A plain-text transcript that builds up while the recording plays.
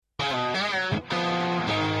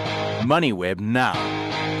MoneyWeb now.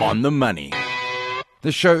 On the money.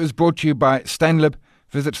 This show is brought to you by Stanlib.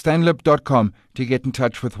 Visit stanlib.com to get in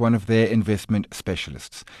touch with one of their investment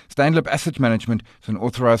specialists. Stanlib Asset Management is an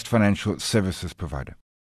authorized financial services provider.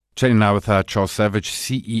 Chatting now with Charles Savage,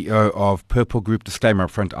 CEO of Purple Group. Disclaimer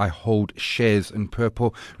up front, I hold shares in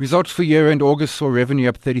Purple. Results for year-end August saw revenue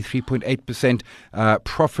up 33.8%,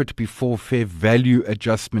 profit before fair value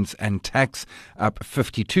adjustments and tax up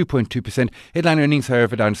 52.2%. Headline earnings,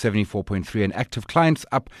 however, down 74.3%, and active clients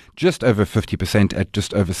up just over 50% at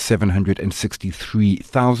just over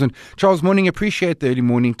 763,000. Charles, morning. Appreciate the early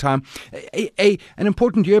morning time. An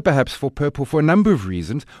important year perhaps for Purple for a number of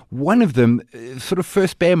reasons. One of them, sort of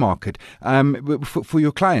first bear market for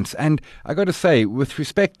your clients. And I got to say, with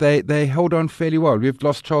respect, they held on fairly well. We've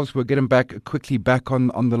lost Charles. We'll get him back quickly back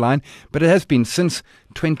on the line. But it has been since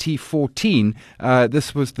 2014.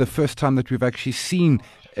 This was the first time that we've actually seen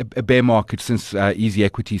a bear market since Easy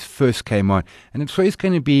Equities first came on. And it's always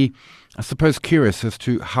going to be, I suppose, curious as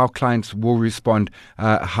to how clients will respond,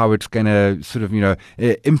 how it's going to sort of,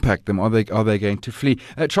 impact them. Are they going to flee?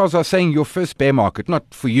 Charles, I was saying your first bear market,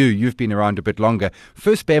 not for you, you've been around a bit longer,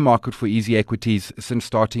 first bear market for Easy Equities since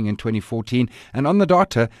starting in 2014. And on the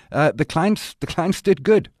data, the clients did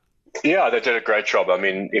good. Yeah, they did a great job. I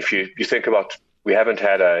mean, if you think about, we haven't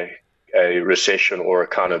had a recession or a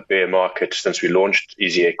kind of bear market since we launched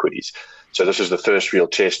Easy Equities. So this is the first real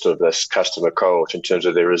test of this customer cohort in terms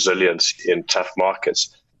of their resilience in tough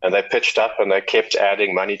markets. And they pitched up and they kept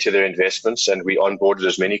adding money to their investments. And we onboarded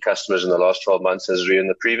as many customers in the last 12 months as we in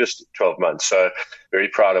the previous 12 months. So very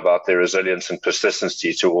proud about their resilience and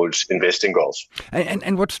persistency towards investing goals.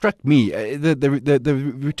 And what struck me,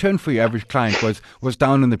 the return for your average client was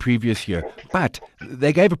down in the previous year, but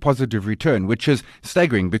they gave a positive return, which is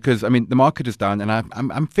staggering because, I mean, the market is down, and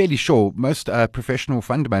I'm fairly sure most professional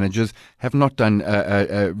fund managers have not done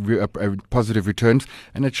positive returns,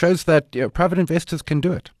 and it shows that private investors can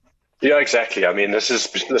do it. Yeah, exactly. I mean, this has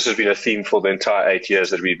been a theme for the entire 8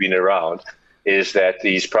 years that we've been around, is that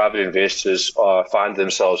these private investors find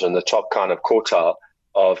themselves in the top kind of quartile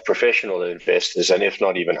of professional investors, and if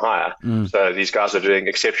not even higher. So these guys are doing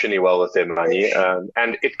exceptionally well with their money.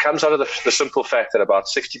 And it comes out of the simple fact that about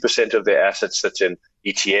 60% of their assets sit in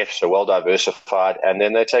ETFs, so well diversified, and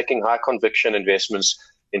then they're taking high conviction investments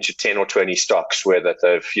into 10 or 20 stocks where that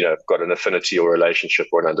they've got an affinity or relationship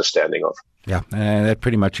or an understanding of. Yeah, that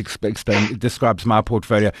pretty much describes my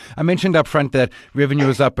portfolio. I mentioned up front that revenue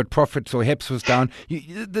was up, but profits or HEPS was down.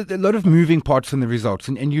 A lot of moving parts in the results,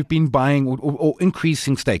 and you've been buying or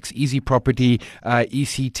increasing stakes. Easy Property,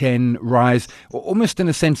 EC10, Rise, almost in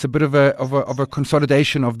a sense a bit of a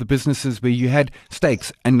consolidation of the businesses where you had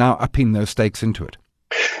stakes and now upping those stakes into it.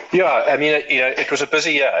 Yeah, I mean, it was a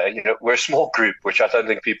busy year. We're a small group, which I don't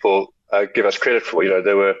think people give us credit for.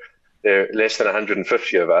 There are less than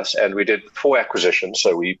 150 of us, and we did 4 acquisitions.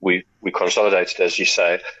 So we consolidated, as you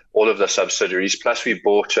say, all of the subsidiaries. Plus, we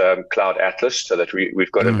bought Cloud Atlas, so that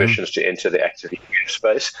we've got ambitions to enter the active ETF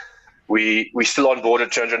space. We still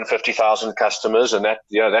onboarded 250,000 customers, and that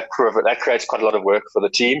creates quite a lot of work for the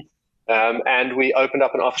team. And we opened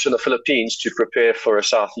up an office in the Philippines to prepare for a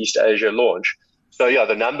Southeast Asia launch. So,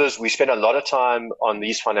 the numbers, we spent a lot of time on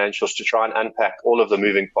these financials to try and unpack all of the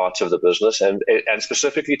moving parts of the business and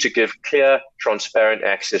specifically to give clear, transparent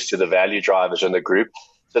access to the value drivers in the group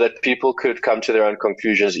so that people could come to their own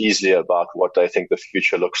conclusions easily about what they think the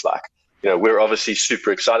future looks like. We're obviously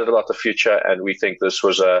super excited about the future, and we think this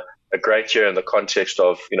was a great year in the context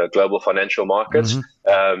of, global financial markets.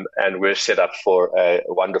 And we're set up for a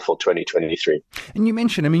wonderful 2023. And you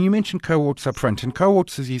mentioned cohorts up front, and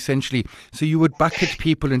cohorts is essentially, so you would bucket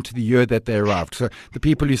people into the year that they arrived. So the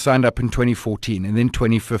people who signed up in 2014 and then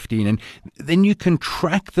 2015, and then you can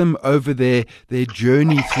track them over their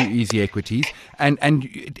journey through Easy Equities. And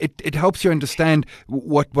it helps you understand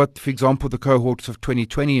what, for example, the cohorts of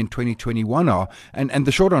 2020 and 2021 are. And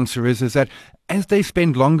the short answer is that as they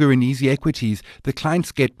spend longer in Easy Equities, the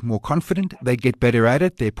clients get more confident, they get better at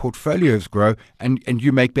it, their portfolios grow, and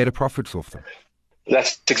you make better profits off them.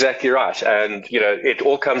 That's exactly right. And, it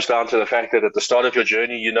all comes down to the fact that at the start of your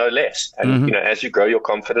journey, you know less. And, as you grow your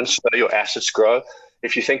confidence, your assets grow.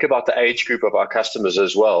 If you think about the age group of our customers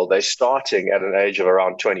as well, they're starting at an age of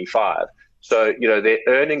around 25. So, their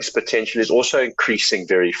earnings potential is also increasing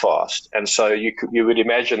very fast. And so you would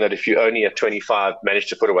imagine that if you only at 25 manage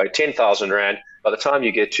to put away 10,000 Rand, by the time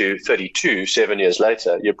you get to 32, 7 years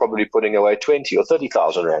later, you're probably putting away 20 or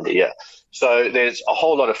 30,000 Rand a year. So there's a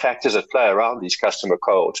whole lot of factors at play around these customer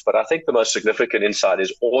cohorts. But I think the most significant insight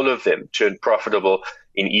is all of them turn profitable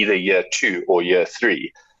in either year 2 or year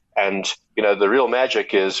 3. And, the real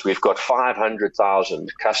magic is we've got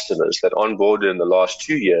 500,000 customers that onboarded in the last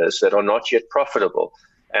 2 years that are not yet profitable.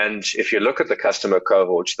 And if you look at the customer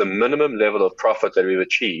cohorts, the minimum level of profit that we've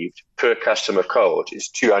achieved per customer cohort is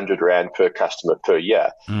 200 Rand per customer per year.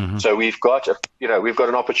 Mm-hmm. So we've got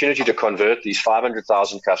an opportunity to convert these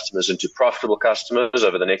 500,000 customers into profitable customers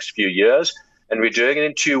over the next few years. And we're doing it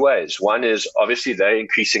in two ways. One is obviously they're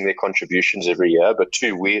increasing their contributions every year, but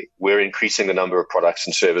two, we're increasing the number of products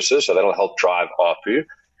and services. So that'll help drive ARPU.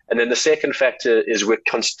 And then the second factor is we're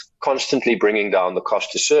constantly bringing down the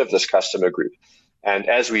cost to serve this customer group. And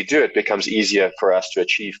as we do, it becomes easier for us to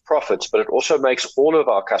achieve profits, but it also makes all of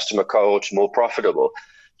our customer cohorts more profitable.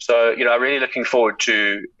 So, I'm really looking forward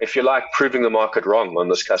to, if you like, proving the market wrong on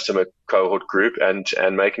this customer cohort group and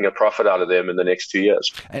making a profit out of them in the next 2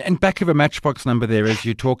 years. And back of a Matchbox number there as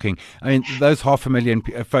you're talking, I mean, those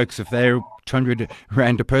 500,000 folks, if they're 200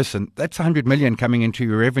 Rand a person, that's 100 million coming into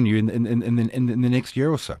your revenue in the next year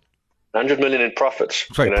or so. 100 million in profits.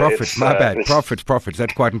 Sorry, profits, my bad. Profits.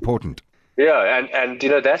 That's quite important. Yeah, and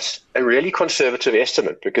that's a really conservative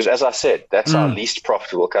estimate because, as I said, that's our least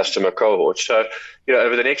profitable customer cohort. So,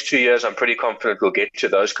 over the next 2 years, I'm pretty confident we'll get to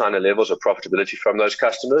those kind of levels of profitability from those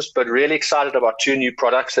customers, but really excited about two new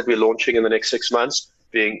products that we're launching in the next 6 months,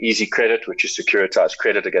 being Easy Credit, which is securitized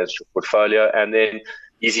credit against your portfolio, and then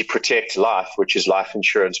Easy Protect Life, which is life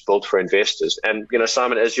insurance built for investors. And,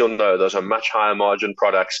 Simon, as you'll know, those are much higher margin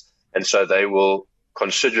products, and so they will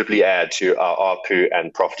considerably add to our ARPU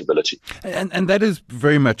and profitability. And that is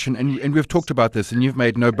very much, and we've talked about this, and you've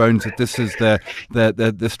made no bones that this is the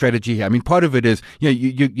strategy here. I mean, part of it is,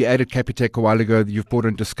 you added Capitec a while ago, you've brought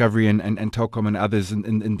in Discovery and Telkom and others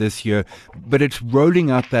in this year, but it's rolling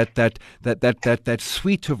out that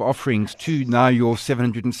suite of offerings to now your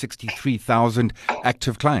 763,000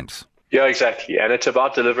 active clients. Yeah, exactly. And it's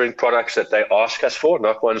about delivering products that they ask us for,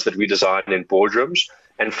 not ones that we design in boardrooms.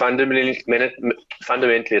 And fundamentally,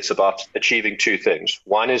 it's about achieving two things.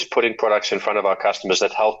 One is putting products in front of our customers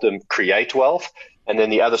that help them create wealth. And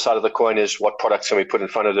then the other side of the coin is what products can we put in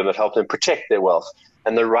front of them that help them protect their wealth.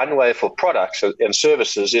 And the runway for products and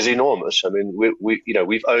services is enormous. I mean,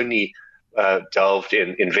 we've only delved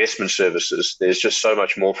in investment services. There's just so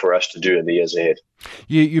much more for us to do in the years ahead.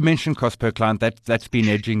 You mentioned cost per client. That's been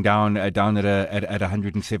edging down at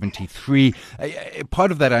 173.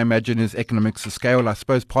 Part of that, I imagine, is economics of scale. I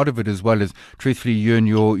suppose part of it as well is, truthfully, you and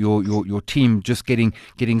your team just getting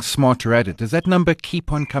smarter at it. Does that number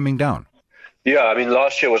keep on coming down? Yeah, I mean,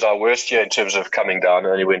 last year was our worst year in terms of coming down. It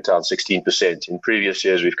only went down 16%. In previous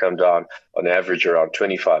years, we've come down on average around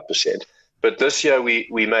 25%. But this year, we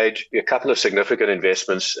made a couple of significant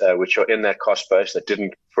investments, which are in that cost base that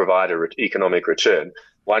didn't provide an economic return.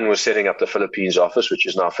 One was setting up the Philippines office, which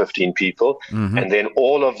is now 15 people, and then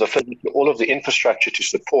all of the infrastructure to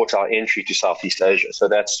support our entry to Southeast Asia. So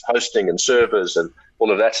that's hosting and servers and all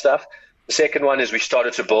of that stuff. The second one is we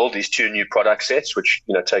started to build these two new product sets, which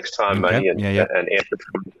takes time, money, and effort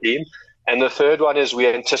from the team. And the third one is we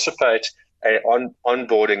anticipate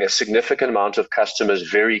onboarding a significant amount of customers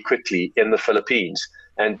very quickly in the Philippines.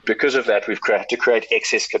 And because of that, we've had to create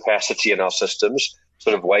excess capacity in our systems,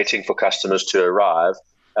 sort of waiting for customers to arrive,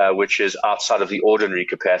 which is outside of the ordinary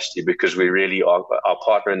capacity because we really are, our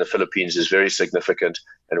partner in the Philippines is very significant,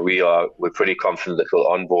 and we're pretty confident that we'll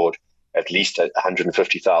onboard at least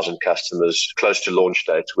 150,000 customers close to launch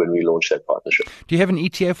date when we launch that partnership. Do you have an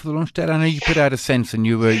ETA for the launch date? I know you put out a sense, and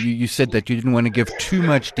you said that you didn't want to give too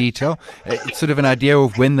much detail. It's sort of an idea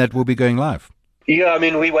of when that will be going live. Yeah, I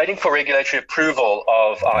mean, we're waiting for regulatory approval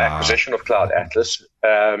of our acquisition of Cloud Atlas.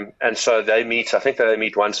 And so they meet, I think they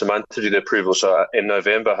meet once a month to do the approval. So in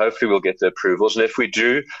November, hopefully we'll get the approvals. And if we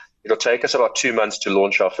do, it'll take us about 2 months to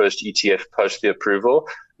launch our first ETF post the approval.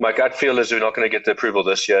 My gut feel is we're not going to get the approval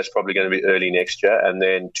this year. It's probably going to be early next year and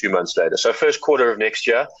then 2 months later. So first quarter of next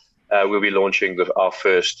year, we'll be launching our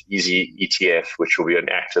first Easy ETF, which will be an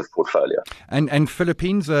active portfolio. And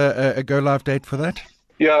Philippines, a go-live date for that?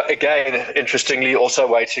 Yeah, again, interestingly, also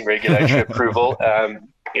waiting regulatory approval.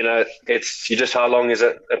 It's just how long is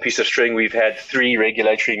a piece of string? We've had 3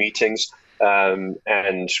 regulatory meetings, and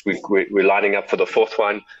we're lining up for the 4th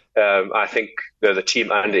one. I think the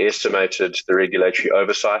team underestimated the regulatory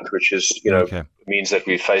oversight, which is, means that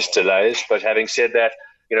we face delays. But having said that,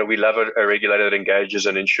 we love a regulator that engages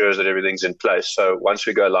and ensures that everything's in place. So once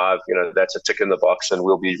we go live, that's a tick in the box and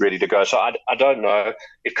we'll be ready to go. So I don't know.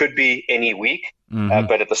 It could be any week,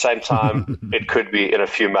 but at the same time, it could be in a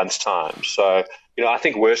few months' time. So, I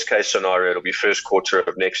think worst case scenario, it'll be first quarter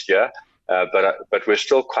of next year. But we're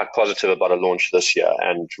still quite positive about a launch this year,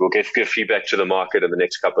 and we'll give feedback to the market in the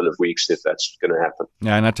next couple of weeks if that's going to happen.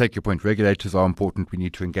 Yeah, and I take your point. Regulators are important. We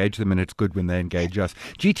need to engage them, and it's good when they engage us.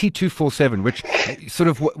 GT247, which sort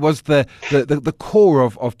of was the core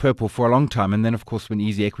of Purple for a long time, and then of course when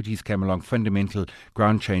Easy Equities came along, fundamental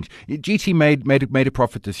ground change. GT made a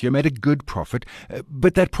profit this year, made a good profit,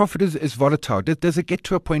 but that profit is volatile. Does it get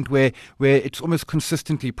to a point where it's almost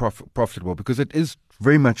consistently profitable, because it is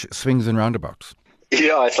very much swings and roundabouts?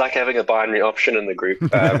 Yeah, it's like having a binary option in the group,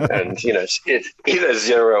 and it's either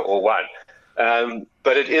 0 or 1.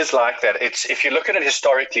 But it is like that. If you look at it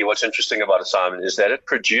historically, what's interesting about it, Simon, is that it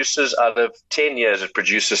produces, out of 10 years, it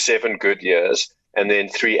produces 7 good years and then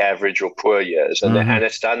 3 average or poor years. And and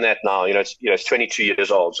it's done that now. It's 22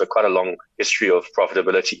 years old, so quite a long history of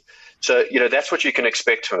profitability. So, that's what you can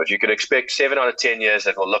expect from it. You can expect 7 out of 10 years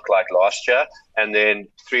that will look like last year, and then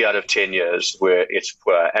 3 out of 10 years where it's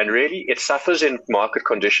poor. And really, it suffers in market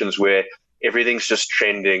conditions where everything's just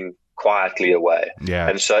trending quietly away. Yeah.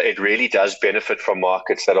 And so it really does benefit from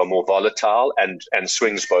markets that are more volatile and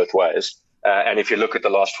swings both ways. And if you look at the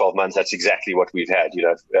last 12 months, that's exactly what we've had.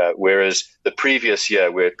 Whereas the previous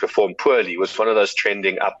year, where it performed poorly, was one of those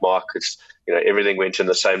trending up markets. Everything went in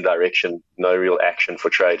the same direction, no real action for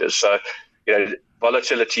traders. So,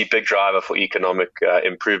 volatility, big driver for economic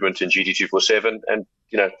improvement in GT247, and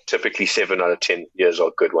typically 7 out of 10 years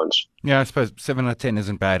are good ones. Yeah, I suppose 7 out of 10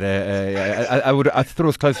 isn't bad. I thought it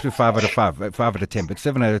was closer to 5 out of 5 out of 10, but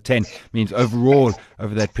 7 out of 10 means overall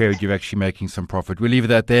over that period you're actually making some profit. We'll leave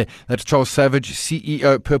that there. That's Charles Savage,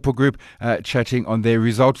 CEO Purple Group, chatting on their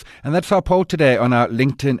results. And that's our poll today on our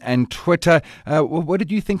LinkedIn and Twitter. What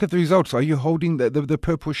did you think of the results? Are you holding the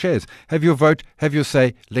Purple shares? Have your vote, have your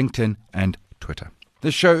say, LinkedIn and Twitter.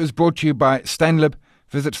 This show is brought to you by Stanlib.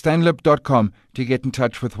 Visit stanlib.com to get in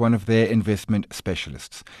touch with one of their investment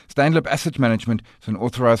specialists. Stanlib Asset Management is an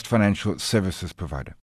authorized financial services provider.